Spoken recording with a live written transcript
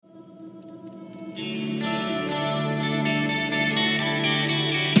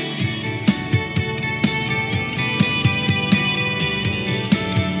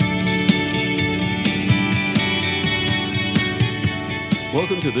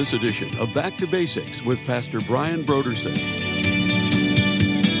Welcome to this edition of Back to Basics with Pastor Brian Brodersen.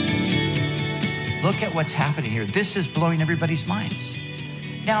 Look at what's happening here. This is blowing everybody's minds.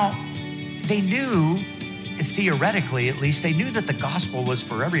 Now, they knew, theoretically at least, they knew that the gospel was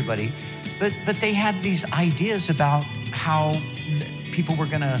for everybody, but they had these ideas about how people were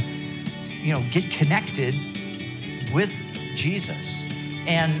going to, get connected with Jesus.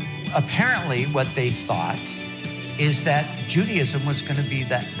 And apparently what they thought is that Judaism was going to be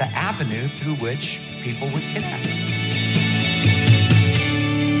the avenue through which people would connect.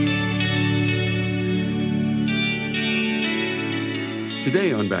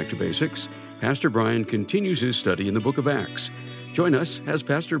 Today on Back to Basics, Pastor Brian continues his study in the book of Acts. Join us as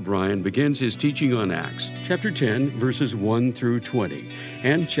Pastor Brian begins his teaching on Acts, chapter 10, verses 1 through 20,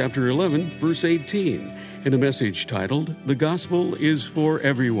 and chapter 11, verse 18, in a message titled, The Gospel is for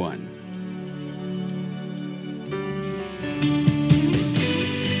Everyone.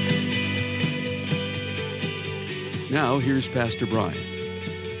 Now, here's Pastor Brian.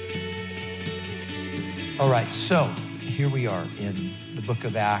 All right, so here we are in the book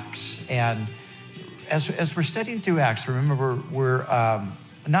of Acts. And as we're studying through Acts, remember, we're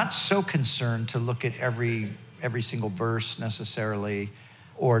not so concerned to look at every single verse necessarily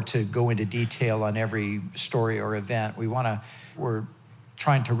or to go into detail on every story or event. We're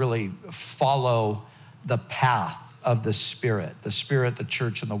trying to really follow the path of the Spirit, the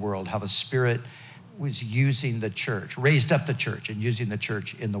church, and the world, how the Spirit was using the church, raised up the church and using the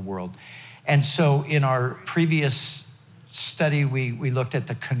church in the world. And so in our previous study, we looked at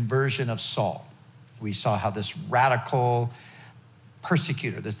the conversion of Saul. We saw how this radical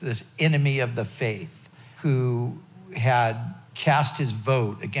persecutor, this enemy of the faith, who had cast his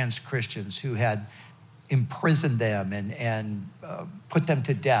vote against Christians, who had imprisoned them and put them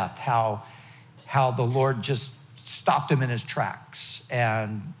to death, how the Lord just stopped him in his tracks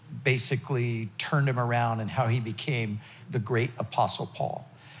and basically turned him around, and how he became the great apostle Paul.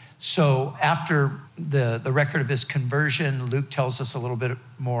 So after the record of his conversion, Luke tells us a little bit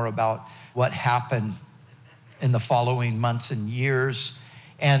more about what happened in the following months and years.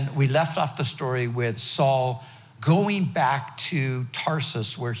 And we left off the story with Saul going back to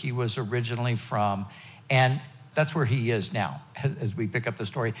Tarsus, where he was originally from. And that's where he is now, as we pick up the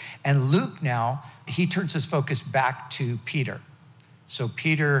story. And Luke now, he turns his focus back to Peter. So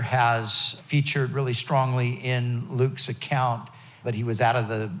Peter has featured really strongly in Luke's account, but he was out of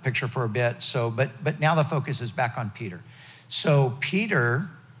the picture for a bit. So, but now the focus is back on Peter. So Peter,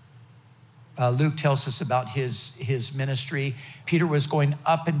 Luke tells us about his ministry. Peter was going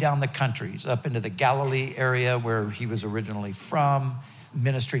up and down the countries, up into the Galilee area where he was originally from,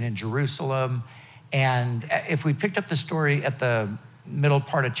 ministering in Jerusalem. And if we picked up the story at the middle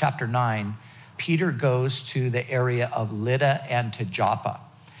part of chapter 9, Peter goes to the area of Lydda and to Joppa.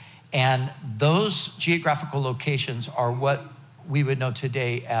 And those geographical locations are what we would know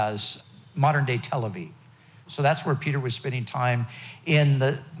today as modern-day Tel Aviv. So that's where Peter was spending time. In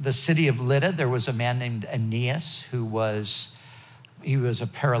the city of Lydda, there was a man named Aeneas who was a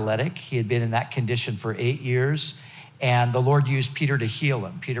paralytic. He had been in that condition for 8 years, and the Lord used Peter to heal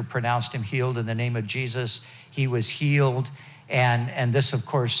him. Peter pronounced him healed in the name of Jesus. He was healed. And this, of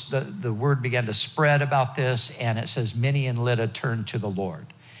course, the word began to spread about this, and it says many in Lydda turned to the Lord.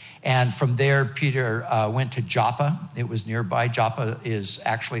 And from there, Peter went to Joppa. It was nearby. Joppa is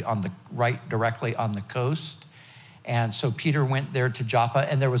actually directly on the coast. And so Peter went there to Joppa,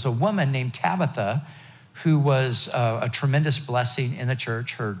 and there was a woman named Tabitha who was a tremendous blessing in the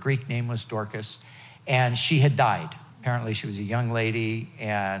church. Her Greek name was Dorcas, and she had died. Apparently, she was a young lady,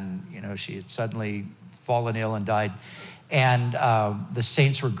 and she had suddenly fallen ill and died. And the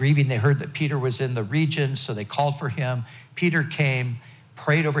saints were grieving. They heard that Peter was in the region, so they called for him. Peter came,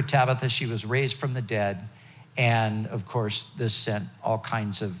 prayed over Tabitha. She was raised from the dead. And of course, this sent all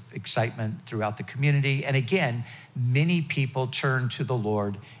kinds of excitement throughout the community. And again, many people turned to the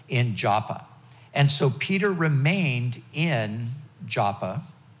Lord in Joppa. And so Peter remained in Joppa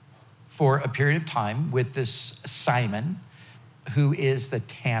for a period of time with this Simon, who is the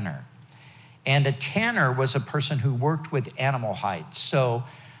tanner. And a tanner was a person who worked with animal hides. So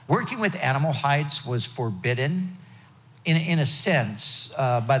working with animal hides was forbidden in a sense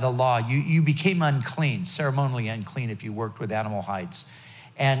by the law. You became unclean, ceremonially unclean, if you worked with animal hides.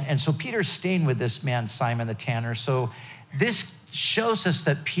 And so Peter's staying with this man, Simon the tanner. So this shows us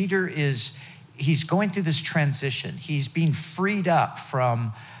that Peter he's going through this transition. He's being freed up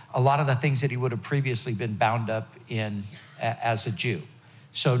from a lot of the things that he would have previously been bound up in as a Jew.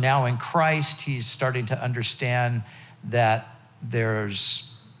 So now in Christ, he's starting to understand that there's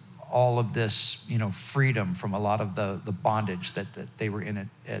all of this, freedom from a lot of the bondage that they were in it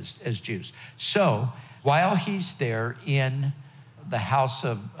as Jews. So while he's there in the house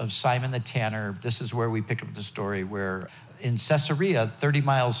of Simon the tanner, this is where we pick up the story, where in Caesarea, 30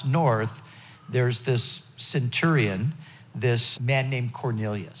 miles north, there's this centurion, this man named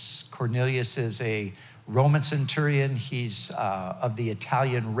Cornelius. Cornelius is a Roman centurion. He's of the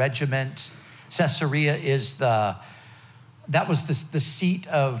Italian regiment. Caesarea was the seat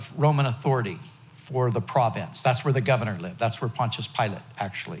of Roman authority for the province. That's where the governor lived. That's where Pontius Pilate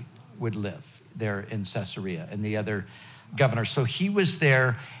actually would live, there in Caesarea, and the other governors. So he was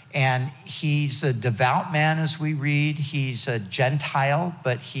there, and he's a devout man, as we read. He's a Gentile,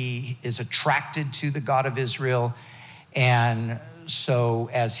 but he is attracted to the God of Israel. And so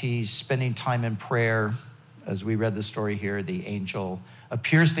as he's spending time in prayer, as we read the story here, the angel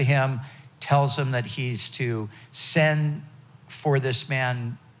appears to him, tells him that he's to send for this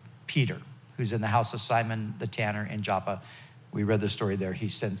man, Peter, who's in the house of Simon the tanner in Joppa. We read the story there. He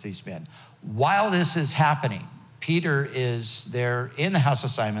sends these men. While this is happening, Peter is there in the house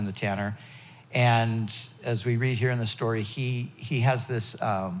of Simon the tanner, and as we read here in the story, he has this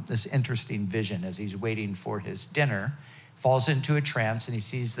interesting vision as he's waiting for his dinner, falls into a trance, and he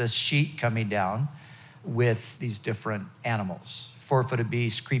sees this sheet coming down with these different animals, four-footed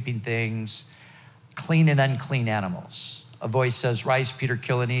beasts, creeping things, clean and unclean animals. A voice says, "Rise, Peter,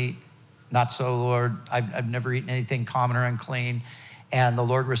 kill and eat." "Not so, Lord. I've never eaten anything common or unclean." And the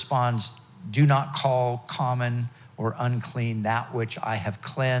Lord responds, "Do not call common or unclean that which I have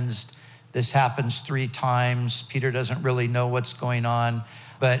cleansed." This happens 3 times. Peter doesn't really know what's going on,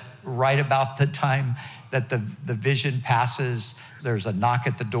 but right about the time that the vision passes, there's a knock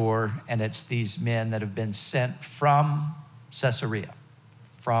at the door, and it's these men that have been sent from Caesarea,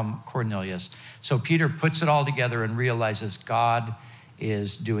 from Cornelius. So Peter puts it all together and realizes God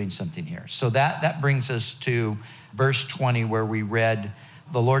is doing something here. So that brings us to verse 20, where we read,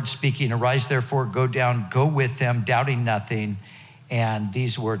 the Lord speaking, "Arise, therefore, go down, go with them, doubting nothing." And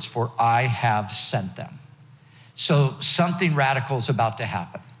these words, "For I have sent them." So something radical is about to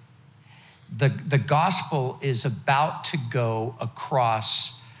happen. The gospel is about to go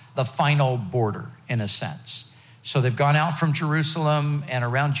across the final border, in a sense. So they've gone out from Jerusalem and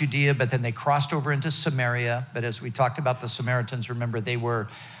around Judea, but then they crossed over into Samaria. But as we talked about the Samaritans, remember, they were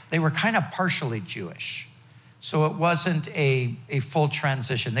kind of partially Jewish. So it wasn't a full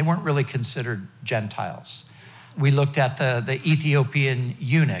transition. They weren't really considered Gentiles. We looked at the Ethiopian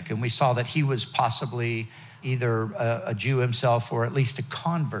eunuch, and we saw that he was possibly either a Jew himself or at least a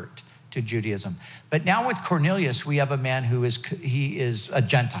convert to Judaism. But now with Cornelius, we have a man he is a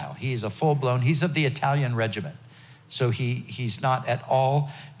Gentile. He is a full-blown, he's of the Italian regiment. So he's not at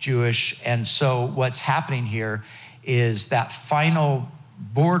all Jewish. And so what's happening here is that final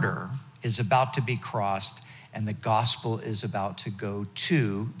border is about to be crossed, and the gospel is about to go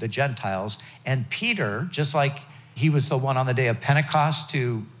to the Gentiles. And Peter, just like he was the one on the day of Pentecost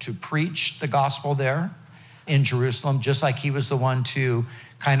to preach the gospel there in Jerusalem, just like he was the one to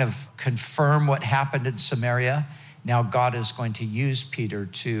kind of confirm what happened in Samaria, now God is going to use Peter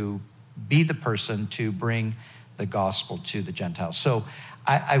to be the person to bring the gospel to the Gentiles. So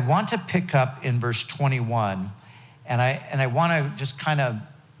I want to pick up in verse 21, and I want to just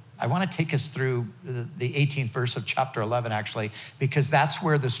I want to take us through the 18th verse of chapter 11, actually, because that's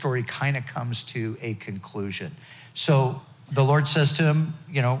where the story kind of comes to a conclusion. So the Lord says to him,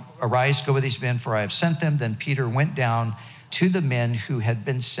 "Arise, go with these men, for I have sent them." Then Peter went down to the men who had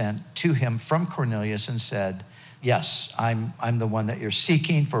been sent to him from Cornelius and said, "Yes, I'm the one that you're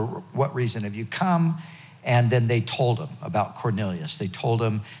seeking. For what reason have you come?" And then they told him about Cornelius. They told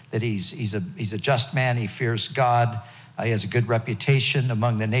him that he's a just man. He fears God. He has a good reputation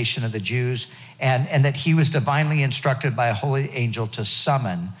among the nation of the Jews, and that he was divinely instructed by a holy angel to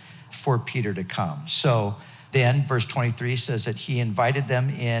summon for Peter to come. So then verse 23 says that he invited them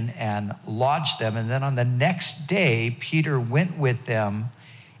in and lodged them. And then on the next day, Peter went with them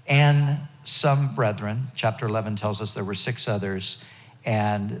and some brethren. Chapter 11 tells us there were 6 others,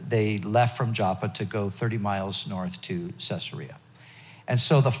 and they left from Joppa to go 30 miles north to Caesarea. And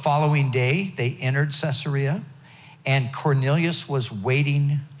so the following day, they entered Caesarea, and Cornelius was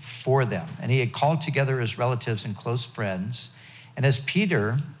waiting for them. And he had called together his relatives and close friends. And as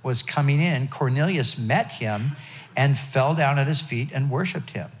Peter was coming in, Cornelius met him and fell down at his feet and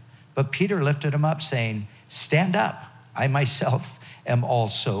worshiped him. But Peter lifted him up, saying, "Stand up, I myself am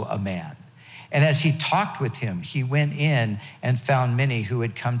also a man." And as he talked with him, he went in and found many who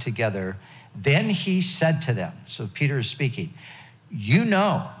had come together. Then he said to them, so Peter is speaking, "You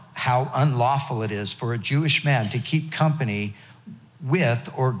know how unlawful it is for a Jewish man to keep company with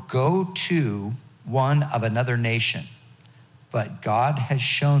or go to one of another nation. But God has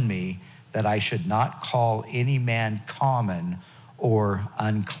shown me that I should not call any man common or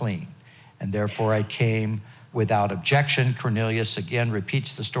unclean. And therefore I came without objection. Cornelius again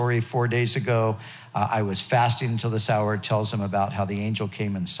repeats the story 4 days ago. I was fasting until this hour. It tells him about how the angel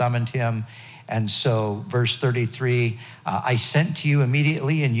came and summoned him. And so verse 33, I sent to you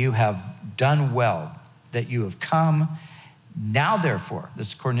immediately, and you have done well that you have come. Now, therefore, this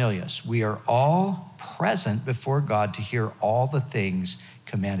is Cornelius, we are all present before God to hear all the things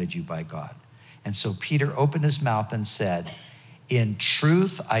commanded you by God. And so Peter opened his mouth and said, in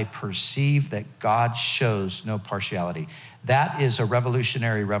truth, I perceive that God shows no partiality. That is a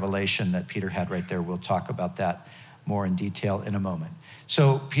revolutionary revelation that Peter had right there. We'll talk about that more in detail in a moment.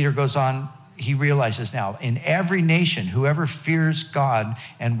 So Peter goes on, he realizes now, in every nation, whoever fears God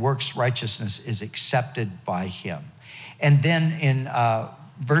and works righteousness is accepted by him. And then in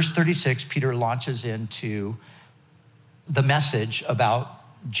verse 36, Peter launches into the message about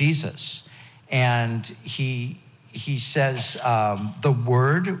Jesus. And he says, the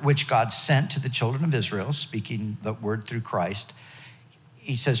word which God sent to the children of Israel, speaking the word through Christ,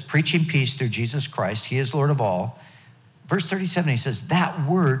 he says, preaching peace through Jesus Christ, he is Lord of all. Verse 37, he says, that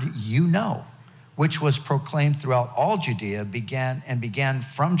word you know, which was proclaimed throughout all Judea, began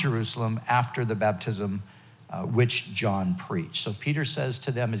from Jerusalem after the baptism which John preached. So Peter says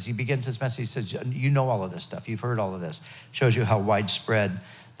to them, as he begins his message, he says, you know all of this stuff. You've heard all of this. Shows you how widespread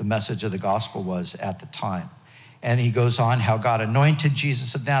the message of the gospel was at the time. And he goes on how God anointed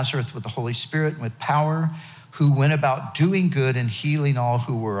Jesus of Nazareth with the Holy Spirit and with power, who went about doing good and healing all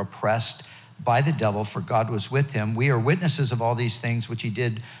who were oppressed by the devil, for God was with him. We are witnesses of all these things which he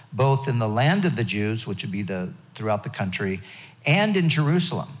did both in the land of the Jews, which would be throughout the country, and in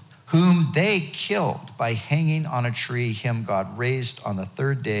Jerusalem, whom they killed by hanging on a tree. Him God raised on the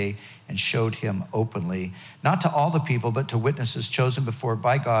third day and showed him openly, not to all the people, but to witnesses chosen before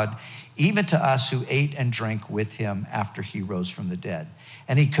by God, even to us who ate and drank with him after he rose from the dead.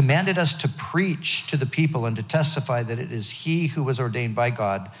 And he commanded us to preach to the people and to testify that it is he who was ordained by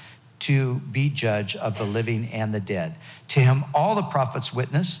God to be judge of the living and the dead. To him all the prophets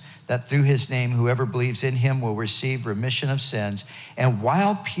witness that through his name whoever believes in him will receive remission of sins. And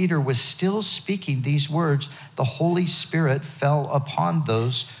while Peter was still speaking these words, the Holy Spirit fell upon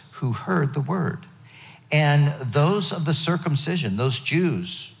those who heard the word. And those of the circumcision, those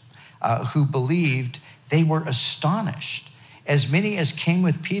Jews who believed, they were astonished, as many as came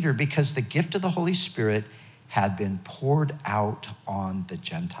with Peter, because the gift of the Holy Spirit had been poured out on the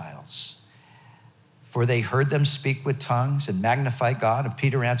Gentiles. For they heard them speak with tongues and magnify God. And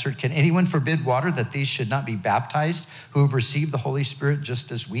Peter answered, can anyone forbid water that these should not be baptized who have received the Holy Spirit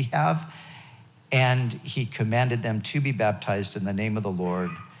just as we have? And he commanded them to be baptized in the name of the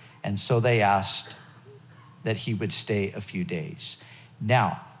Lord. And so they asked that he would stay a few days.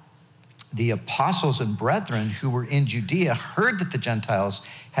 Now, the apostles and brethren who were in Judea heard that the Gentiles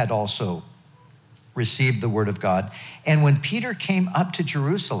had also received the word of God. And when Peter came up to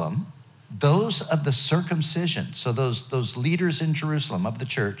Jerusalem, those of the circumcision, so those leaders in Jerusalem of the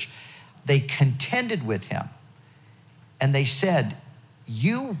church, they contended with him. And they said,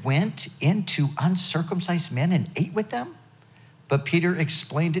 you went into uncircumcised men and ate with them? But Peter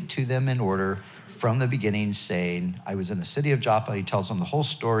explained it to them in order from the beginning, saying, I was in the city of Joppa. He tells them the whole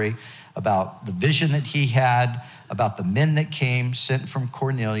story about the vision that he had, about the men that came sent from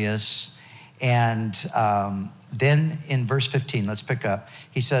Cornelius. And then in verse 15, let's pick up.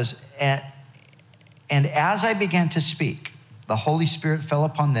 He says, and as I began to speak, the Holy Spirit fell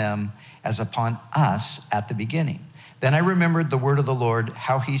upon them as upon us at the beginning. Then I remembered the word of the Lord,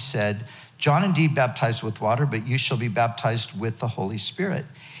 how he said, John indeed baptized with water, but you shall be baptized with the Holy Spirit.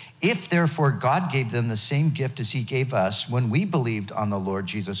 If therefore God gave them the same gift as he gave us when we believed on the Lord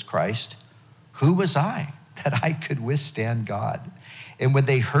Jesus Christ, who was I that I could withstand God? And when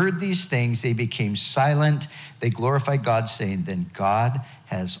they heard these things, they became silent. They glorified God, saying, then God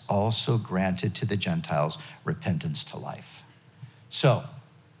has also granted to the Gentiles repentance to life. So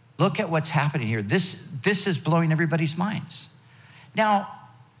look at what's happening here. This is blowing everybody's minds. Now,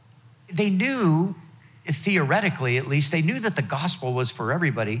 they knew, theoretically at least, they knew that the gospel was for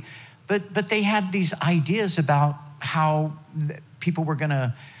everybody, but they had these ideas about how people were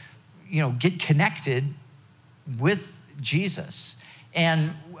gonna, get connected with Jesus.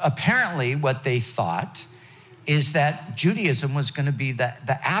 And apparently what they thought is that Judaism was gonna be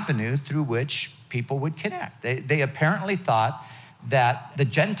the avenue through which people would connect. They apparently thought that the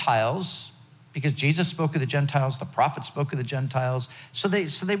Gentiles, because Jesus spoke of the Gentiles, the prophets spoke of the Gentiles, so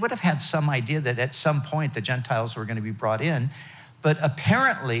they would have had some idea that at some point the Gentiles were gonna be brought in. But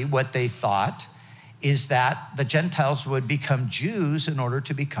apparently what they thought is that the Gentiles would become Jews in order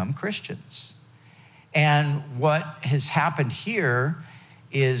to become Christians. And what has happened here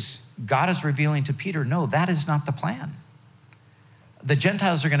is God is revealing to Peter, no, that is not the plan. The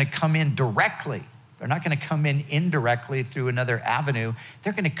Gentiles are going to come in directly. They're not going to come in indirectly through another avenue.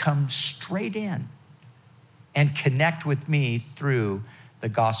 They're going to come straight in and connect with me through the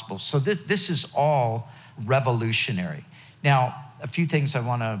gospel. So this is all revolutionary. Now, a few things I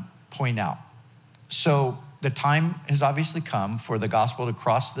want to point out. So the time has obviously come for the gospel to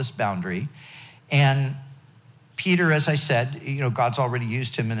cross this boundary. And Peter, as I said, God's already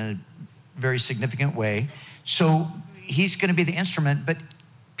used him in a very significant way. So he's going to be the instrument. But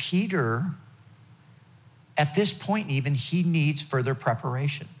Peter, at this point even, he needs further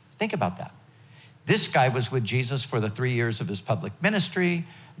preparation. Think about that. This guy was with Jesus for the 3 years of his public ministry.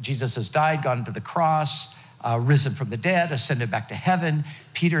 Jesus has died, gone to the cross, risen from the dead, ascended back to heaven.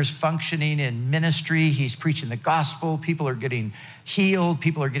 Peter's functioning in ministry. He's preaching the gospel. People are getting healed.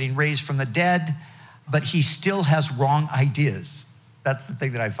 People are getting raised from the dead. But he still has wrong ideas. That's the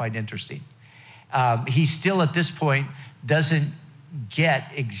thing that I find interesting. He still, at this point, doesn't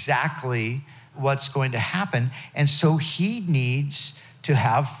get exactly what's going to happen. And so he needs to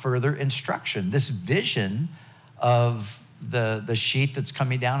have further instruction. This vision of the sheet that's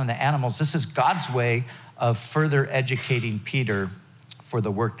coming down and the animals, this is God's way of further educating Peter for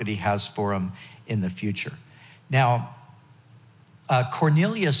the work that he has for him in the future. Now,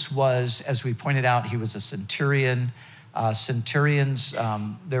 Cornelius was, as we pointed out, he was a centurion. Centurions,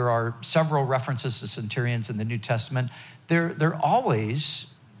 there are several references to centurions in the New Testament. They're always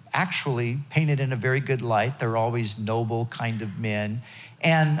actually painted in a very good light. They're always noble kind of men.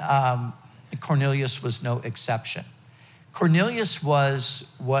 And Cornelius was no exception. Cornelius was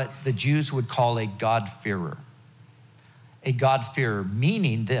what the Jews would call a God-fearer. A God-fearer,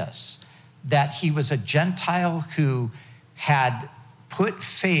 meaning this, that he was a Gentile who had put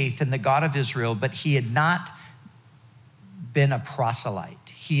faith in the God of Israel, but he had not been a proselyte.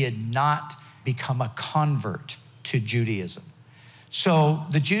 He had not become a convert to Judaism. So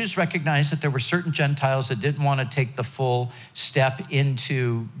the Jews recognized that there were certain Gentiles that didn't want to take the full step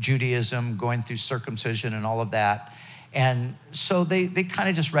into Judaism, going through circumcision and all of that. And so they kind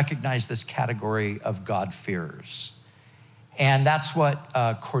of just recognized this category of God-fearers. And that's what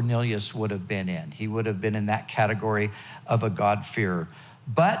Cornelius would have been in. He would have been in that category of a God-fearer.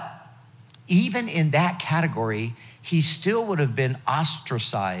 But even in that category, he still would have been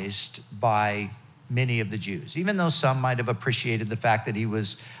ostracized by many of the Jews. Even though some might have appreciated the fact that he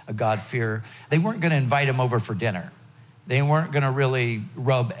was a God-fearer, they weren't going to invite him over for dinner. They weren't going to really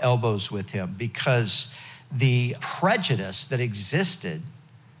rub elbows with him because the prejudice that existed,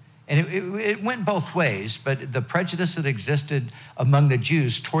 and it went both ways, but the prejudice that existed among the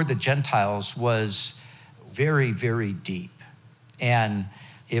Jews toward the Gentiles was very, very deep. And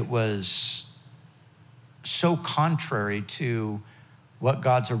it was so contrary to what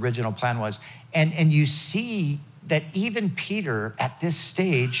God's original plan was. And you see that even Peter, at this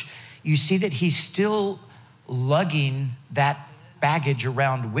stage, you see that he's still lugging that baggage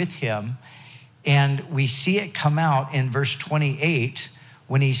around with him. And we see it come out in verse 28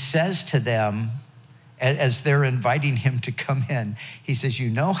 when he says to them, as they're inviting him to come in, he says, you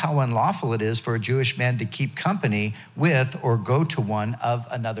know how unlawful it is for a Jewish man to keep company with or go to one of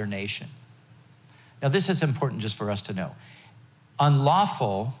another nation. Now, this is important just for us to know.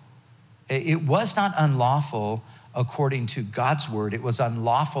 Unlawful, it was not unlawful according to God's word. It was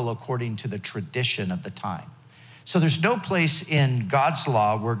unlawful according to the tradition of the time. So there's no place in God's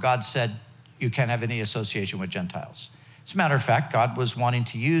law where God said you can't have any association with Gentiles. As a matter of fact, God was wanting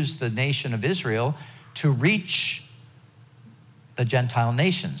to use the nation of Israel to reach the Gentile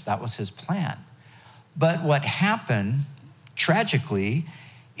nations. That was his plan. But what happened, tragically,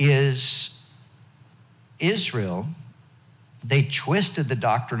 is Israel, they twisted the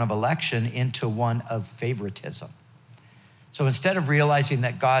doctrine of election into one of favoritism. So instead of realizing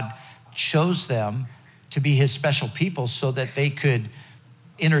that God chose them to be his special people so that they could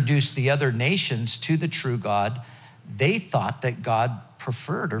introduce the other nations to the true God, they thought that God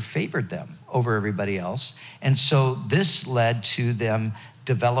preferred or favored them over everybody else. And so this led to them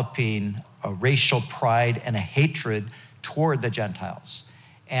developing a racial pride and a hatred toward the Gentiles.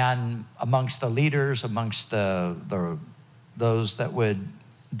 And amongst the leaders, amongst those that would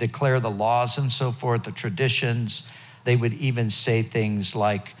declare the laws and so forth, the traditions, they would even say things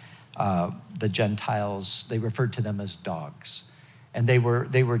like the Gentiles, they referred to them as dogs. And they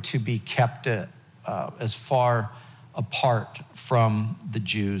were to be kept as far apart from the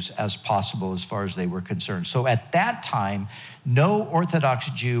Jews as possible as far as they were concerned. So at that time, no Orthodox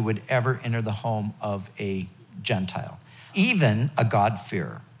Jew would ever enter the home of a Gentile, even a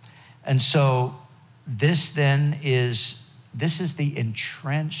God-fearer. And so this is the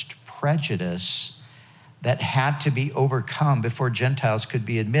entrenched prejudice that had to be overcome before Gentiles could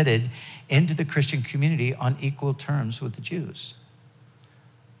be admitted into the Christian community on equal terms with the Jews.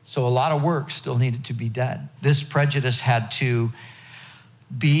 So a lot of work still needed to be done. This prejudice had to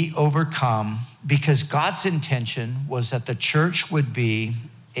be overcome because God's intention was that the church would be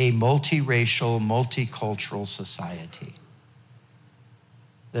a multiracial, multicultural society.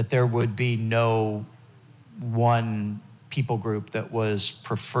 That there would be no one people group that was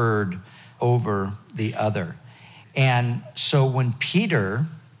preferred over the other. And so when Peter,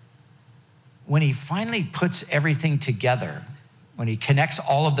 when he finally puts everything together, when he connects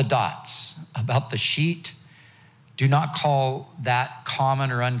all of the dots about the sheet, do not call that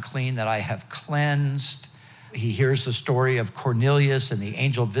common or unclean that I have cleansed. He hears the story of Cornelius and the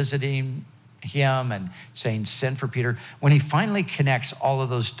angel visiting him and saying, send for Peter. When he finally connects all of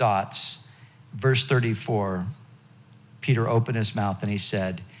those dots, verse 34, Peter opened his mouth and he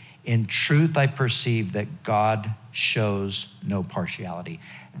said, in truth, I perceive that God shows no partiality.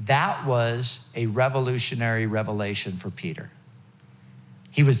 That was a revolutionary revelation for Peter.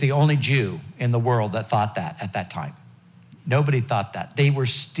 He was the only Jew in the world that thought that at that time. Nobody thought that. They were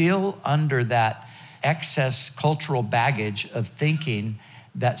still under that excess cultural baggage of thinking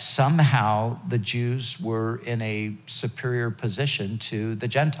that somehow the Jews were in a superior position to the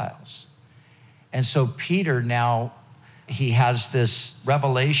Gentiles. And so Peter now, he has this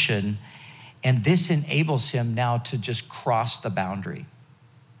revelation, and this enables him now to just cross the boundary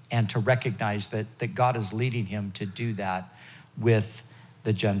and to recognize that God is leading him to do that with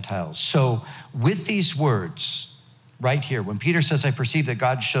the Gentiles. So with these words right here, when Peter says, I perceive that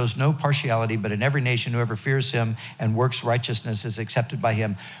God shows no partiality, but in every nation whoever fears him and works righteousness is accepted by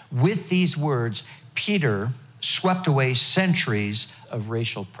him. With these words, Peter swept away centuries of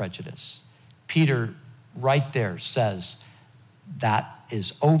racial prejudice. Peter right there says, that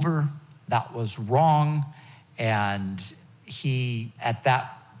is over, that was wrong, and he, at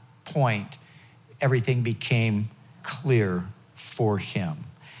that point, everything became clear for him.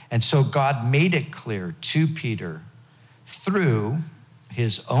 And so God made it clear to Peter through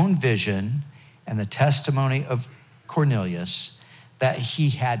his own vision and the testimony of Cornelius that he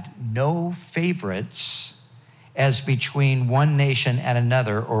had no favorites as between one nation and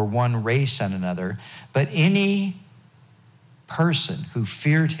another or one race and another, but any person who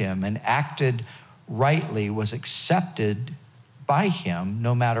feared him and acted rightly was accepted by him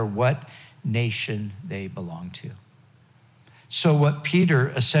no matter what nation they belonged to. So what Peter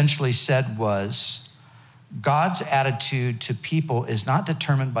essentially said was, God's attitude to people is not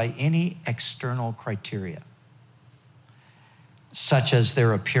determined by any external criteria, such as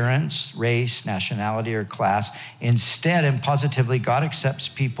their appearance, race, nationality, or class. Instead, and positively, God accepts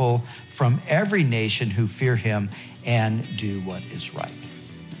people from every nation who fear him and do what is right.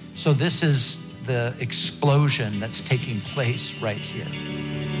 So this is the explosion that's taking place right here.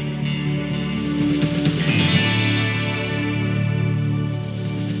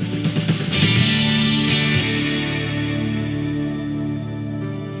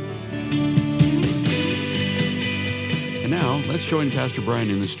 Let's join Pastor Brian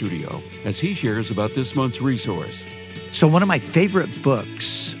in the studio as he shares about this month's resource. So one of my favorite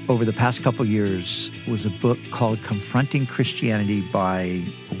books over the past couple years was a book called Confronting Christianity by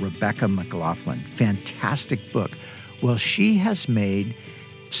Rebecca McLaughlin. Fantastic book. Well, she has made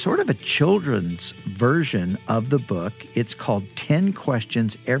sort of a children's version of the book. It's called 10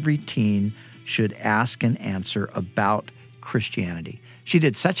 Questions Every Teen Should Ask and Answer About Christianity. She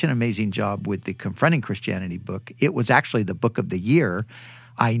did such an amazing job with the Confronting Christianity book. It was actually the book of the year.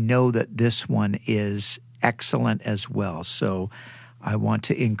 I know that this one is excellent as well. So I want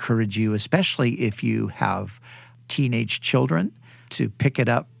to encourage you, especially if you have teenage children, to pick it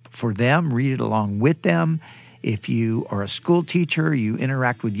up for them, read it along with them. If you are a school teacher, you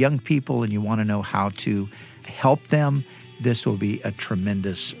interact with young people and you want to know how to help them, this will be a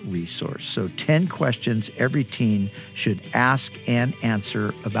tremendous resource. So 10 questions every teen should ask and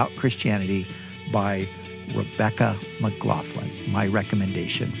answer about Christianity by Rebecca McLaughlin, my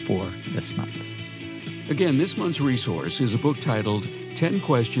recommendation for this month. Again, this month's resource is a book titled 10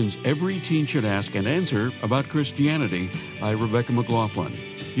 Questions Every Teen Should Ask and Answer About Christianity by Rebecca McLaughlin.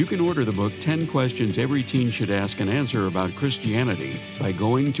 You can order the book 10 Questions Every Teen Should Ask and Answer About Christianity by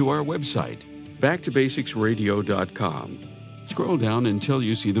going to our website, backtobasicsradio.com. Scroll down until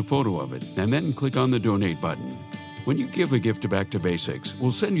you see the photo of it, and then click on the donate button. When you give a gift to Back to Basics,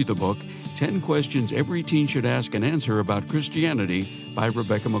 we'll send you the book, 10 Questions Every Teen Should Ask and Answer About Christianity by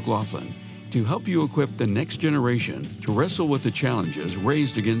Rebecca McLaughlin, to help you equip the next generation to wrestle with the challenges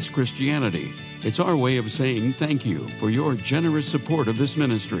raised against Christianity. It's our way of saying thank you for your generous support of this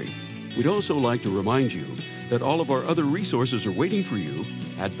ministry. We'd also like to remind you that all of our other resources are waiting for you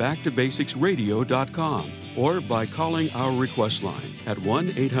at backtobasicsradio.com or by calling our request line at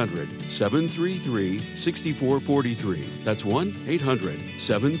 1-800-733-6443. That's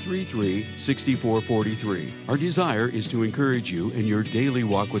 1-800-733-6443. Our desire is to encourage you in your daily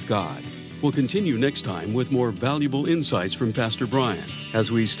walk with God. We'll continue next time with more valuable insights from Pastor Brian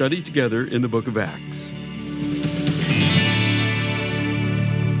as we study together in the book of Acts.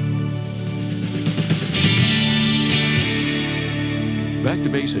 Back to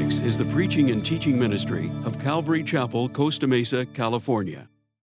Basics is the preaching and teaching ministry of Calvary Chapel, Costa Mesa, California.